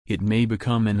It may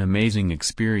become an amazing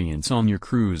experience on your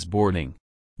cruise boarding.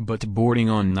 But boarding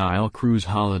on Nile Cruise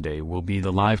Holiday will be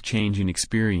the life-changing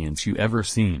experience you ever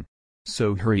seen.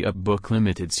 So hurry up, book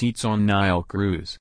limited seats on Nile Cruise.